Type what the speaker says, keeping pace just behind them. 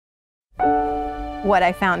What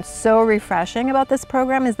I found so refreshing about this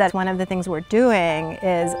program is that one of the things we're doing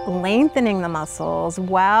is lengthening the muscles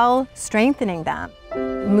while strengthening them.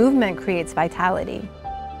 Movement creates vitality.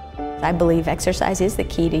 I believe exercise is the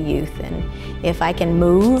key to youth, and if I can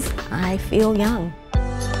move, I feel young.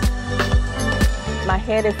 My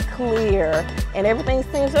head is clear and everything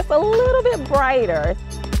seems just a little bit brighter.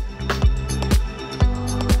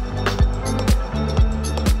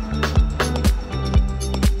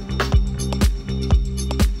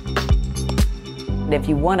 If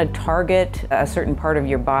you want to target a certain part of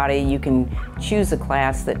your body, you can choose a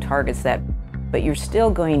class that targets that, but you're still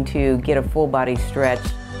going to get a full body stretch.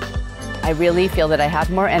 I really feel that I have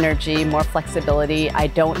more energy, more flexibility. I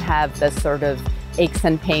don't have the sort of aches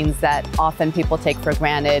and pains that often people take for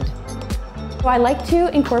granted. So I like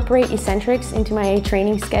to incorporate Essentrics into my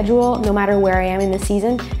training schedule no matter where I am in the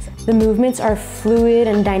season. The movements are fluid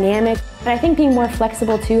and dynamic, and I think being more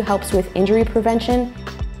flexible too helps with injury prevention.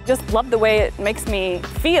 Just love the way it makes me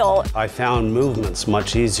feel. I found movements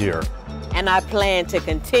much easier. And I plan to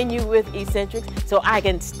continue with Essentrics so I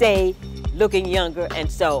can stay looking younger,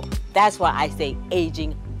 and so that's why I say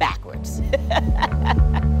aging backwards.